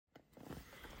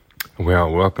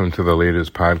Well, welcome to the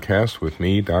latest podcast with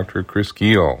me, Dr. Chris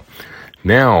Giel.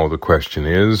 Now, the question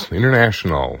is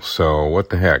international. So, what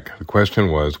the heck? The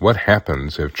question was, what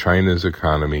happens if China's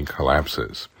economy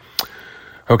collapses?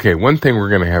 Okay, one thing we're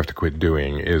going to have to quit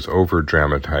doing is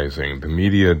over-dramatizing. The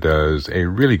media does a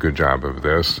really good job of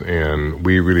this, and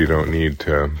we really don't need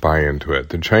to buy into it.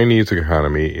 The Chinese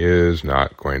economy is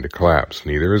not going to collapse.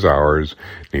 Neither is ours,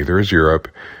 neither is Europe.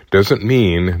 Doesn't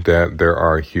mean that there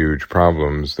are huge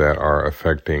problems that are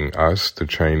affecting us, the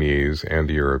Chinese, and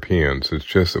the Europeans. It's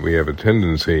just that we have a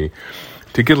tendency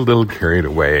to get a little carried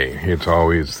away. It's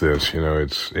always this,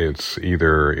 it's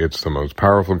either it's the most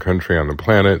powerful country on the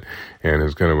planet and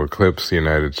is going to eclipse the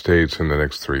United States in the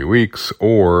next 3 weeks,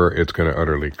 or it's going to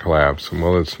utterly collapse.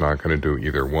 Well, it's not going to do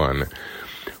either one.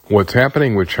 What's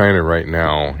happening with China right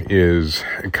now is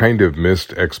kind of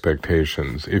missed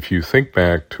expectations. If you think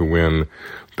back to when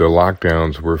the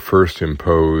lockdowns were first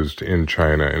imposed in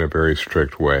China in a very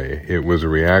strict way, it was a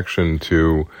reaction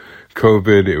to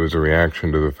COVID. It was a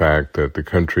reaction to the fact that the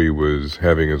country was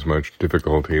having as much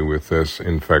difficulty with this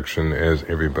infection as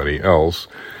everybody else.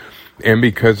 And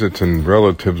because it's a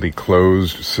relatively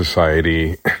closed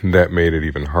society, that made it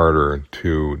even harder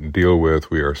to deal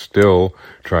with. We are still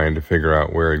trying to figure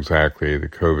out where exactly the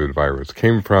COVID virus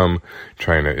came from.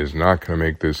 China is not going to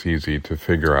make this easy to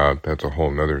figure out. That's a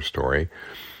whole nother story.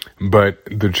 But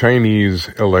the Chinese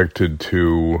elected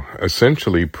to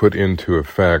essentially put into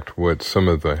effect what some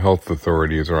of the health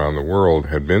authorities around the world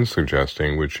had been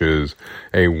suggesting, which is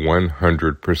a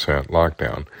 100%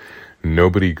 lockdown.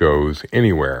 Nobody goes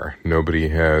anywhere. Nobody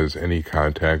has any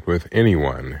contact with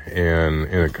anyone. And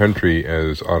in a country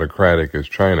as autocratic as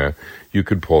China, you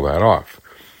could pull that off.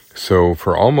 So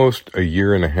for almost a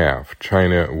year and a half,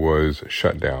 China was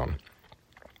shut down.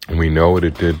 We know what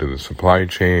it did to the supply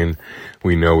chain.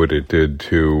 We know what it did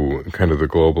to kind of the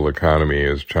global economy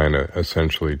as China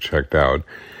essentially checked out.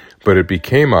 But it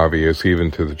became obvious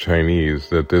even to the Chinese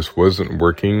that this wasn't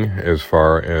working as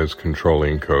far as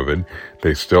controlling COVID.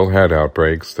 They still had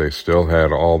outbreaks. They still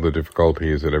had all the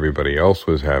difficulties that everybody else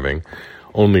was having,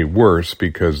 only worse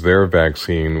because their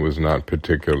vaccine was not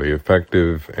particularly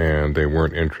effective and they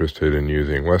weren't interested in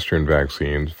using Western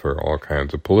vaccines for all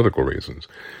kinds of political reasons.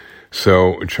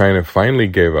 So China finally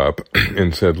gave up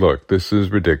and said, look, this is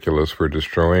ridiculous. We're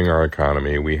destroying our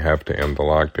economy. We have to end the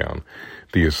lockdown.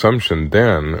 The assumption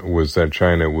then was that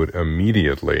China would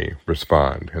immediately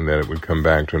respond and that it would come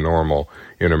back to normal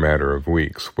in a matter of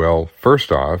weeks. Well, first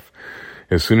off,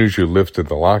 as soon as you lifted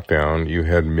the lockdown, you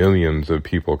had millions of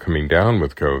people coming down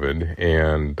with COVID,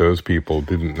 and those people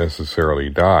didn't necessarily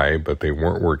die, but they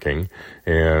weren't working,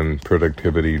 and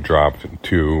productivity dropped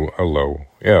to a low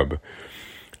ebb.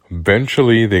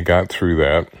 Eventually, they got through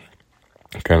that,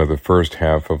 kind of the first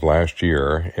half of last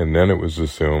year, and then it was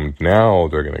assumed now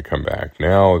they're going to come back.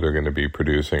 Now they're going to be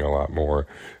producing a lot more.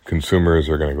 Consumers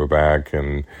are going to go back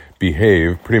and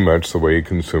behave pretty much the way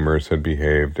consumers had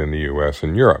behaved in the U.S.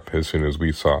 and Europe. As soon as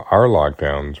we saw our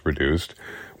lockdowns reduced,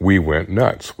 we went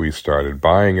nuts. We started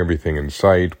buying everything in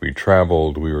sight. We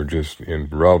traveled. We were just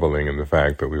reveling in the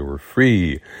fact that we were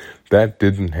free. That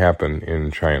didn't happen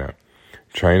in China.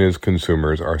 China's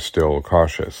consumers are still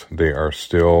cautious. They are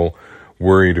still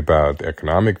worried about the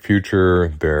economic future.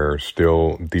 They're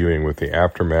still dealing with the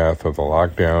aftermath of the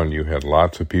lockdown. You had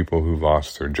lots of people who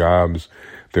lost their jobs.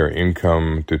 Their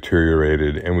income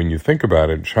deteriorated. And when you think about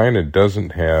it, China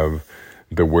doesn't have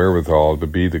the wherewithal to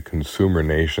be the consumer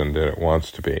nation that it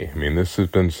wants to be. I mean, this has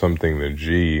been something that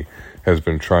Xi has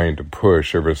been trying to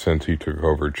push ever since he took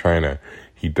over China.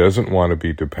 He doesn't want to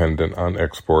be dependent on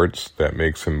exports. That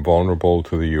makes him vulnerable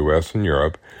to the U.S. and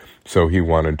Europe. So he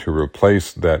wanted to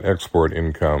replace that export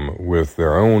income with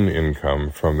their own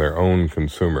income from their own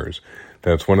consumers.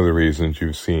 That's one of the reasons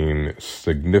you've seen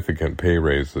significant pay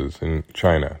raises in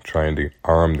China, trying to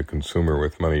arm the consumer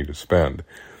with money to spend.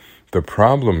 The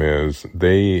problem is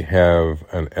they have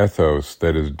an ethos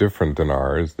that is different than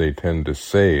ours. They tend to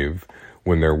save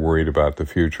when they're worried about the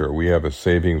future. We have a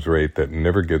savings rate that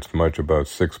never gets much above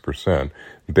 6%.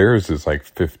 Theirs is like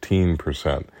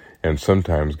 15% and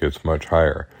sometimes gets much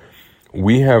higher.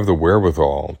 We have the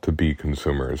wherewithal to be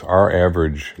consumers. Our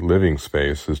average living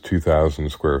space is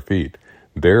 2,000 square feet.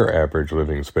 Their average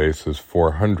living space is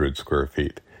 400 square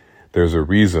feet. There's a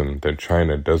reason that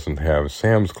China doesn't have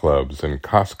Sam's Clubs and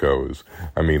Costco's.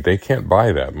 I mean, they can't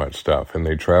buy that much stuff, and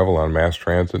they travel on mass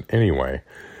transit anyway.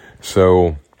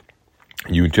 So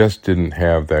you just didn't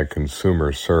have that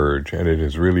consumer surge, and it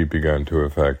has really begun to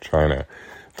affect China.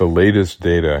 The latest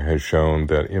data has shown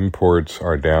that imports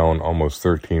are down almost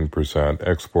 13%,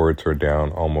 exports are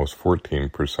down almost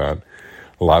 14%.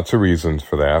 Lots of reasons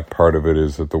for that. Part of it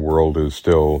is that the world is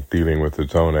still dealing with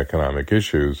its own economic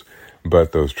issues,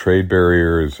 but those trade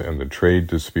barriers and the trade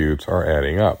disputes are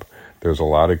adding up. There's a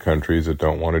lot of countries that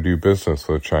don't want to do business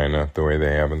with China the way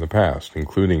they have in the past,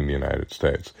 including the United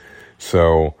States.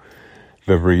 So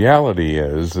the reality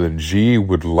is that Xi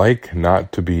would like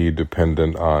not to be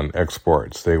dependent on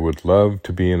exports. They would love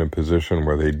to be in a position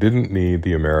where they didn't need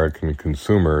the American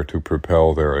consumer to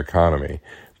propel their economy.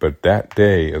 But that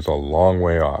day is a long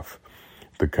way off.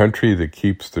 The country that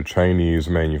keeps the Chinese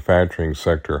manufacturing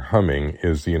sector humming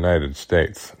is the United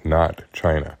States, not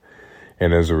China.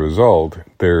 And as a result,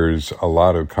 there's a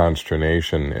lot of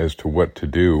consternation as to what to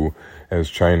do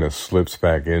as China slips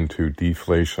back into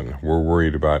deflation. We're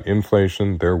worried about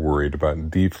inflation. They're worried about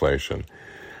deflation.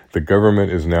 The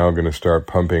government is now going to start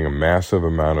pumping a massive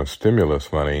amount of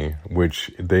stimulus money,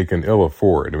 which they can ill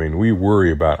afford. I mean, we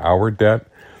worry about our debt.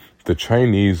 The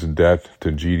Chinese debt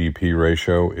to GDP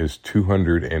ratio is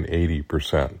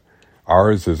 280%.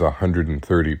 Ours is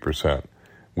 130%,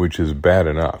 which is bad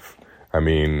enough. I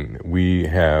mean, we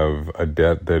have a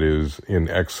debt that is in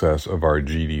excess of our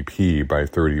GDP by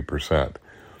 30%.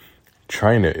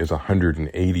 China is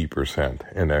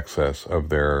 180% in excess of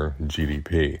their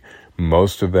GDP.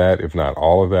 Most of that, if not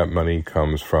all of that money,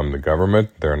 comes from the government.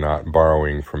 They're not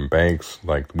borrowing from banks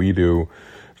like we do.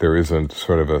 There isn't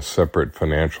sort of a separate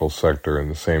financial sector in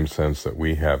the same sense that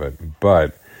we have it.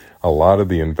 But a lot of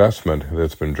the investment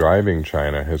that's been driving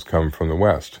China has come from the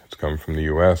West. It's come from the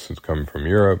U.S., it's come from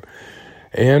Europe.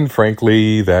 And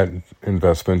frankly, that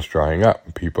investment's drying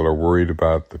up. People are worried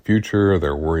about the future.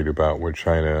 They're worried about what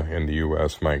China and the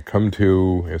U.S. might come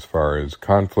to as far as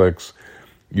conflicts.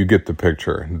 You get the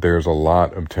picture. There's a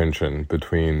lot of tension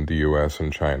between the U.S.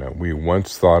 and China. We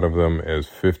once thought of them as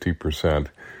 50%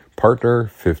 partner,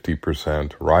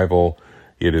 50% rival.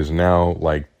 It is now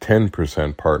like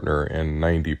 10% partner and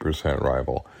 90%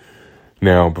 rival.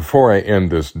 Now, before I end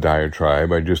this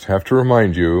diatribe, I just have to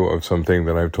remind you of something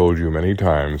that I've told you many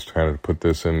times, trying to put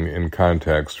this in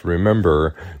context.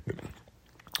 Remember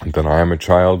that I am a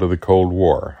child of the Cold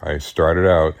War. I started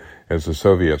out as a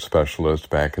Soviet specialist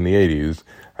back in the 80s.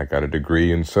 I got a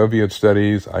degree in Soviet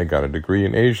studies. I got a degree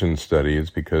in Asian studies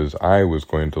because I was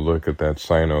going to look at that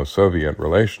Sino-Soviet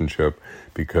relationship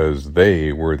because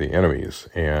they were the enemies.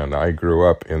 And I grew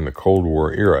up in the Cold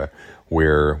War era,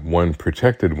 where one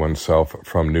protected oneself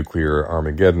from nuclear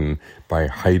Armageddon by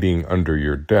hiding under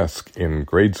your desk in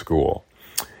grade school.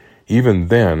 Even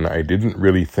then, I didn't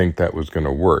really think that was going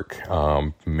to work.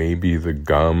 Maybe the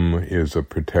gum is a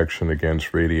protection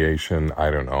against radiation. I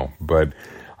don't know. But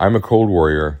I'm a Cold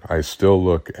Warrior. I still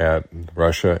look at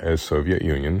Russia as Soviet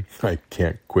Union. I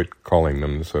can't quit calling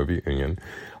them the Soviet Union.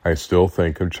 I still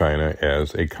think of China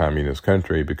as a communist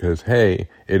country because, hey,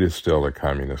 it is still a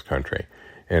communist country.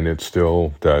 And it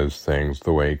still does things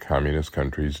the way communist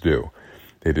countries do.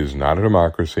 It is not a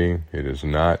democracy. It is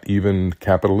not even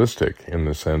capitalistic in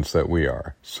the sense that we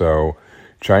are. So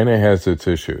China has its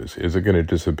issues. Is it going to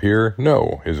disappear?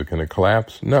 No. Is it going to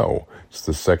collapse? No. It's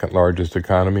the second largest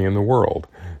economy in the world.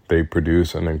 They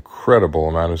produce an incredible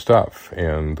amount of stuff,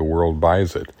 and the world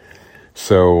buys it.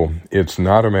 So it's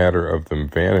not a matter of them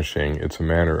vanishing. It's a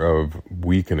matter of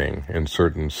weakening in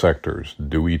certain sectors.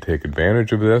 Do we take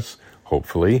advantage of this?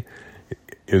 Hopefully.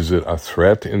 Is it a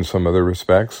threat in some other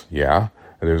respects? Yeah.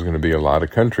 There's going to be a lot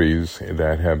of countries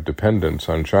that have dependence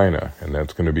on China, and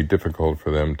that's going to be difficult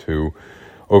for them to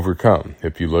overcome.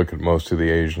 If you look at most of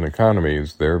the Asian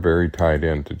economies, they're very tied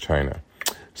into China.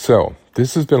 So,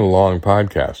 this has been a long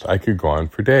podcast. I could go on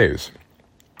for days.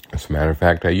 As a matter of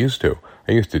fact, I used to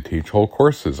teach whole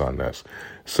courses on this.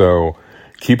 So,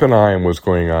 keep an eye on what's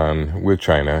going on with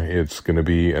China. It's going to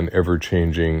be an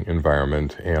ever-changing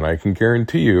environment, and I can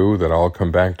guarantee you that I'll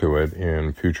come back to it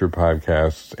in future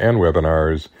podcasts and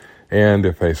webinars, and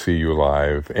if I see you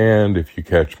live, and if you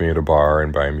catch me at a bar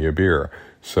and buy me a beer.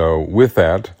 So with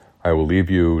that, I will leave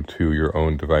you to your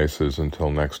own devices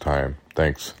until next time.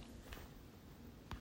 Thanks.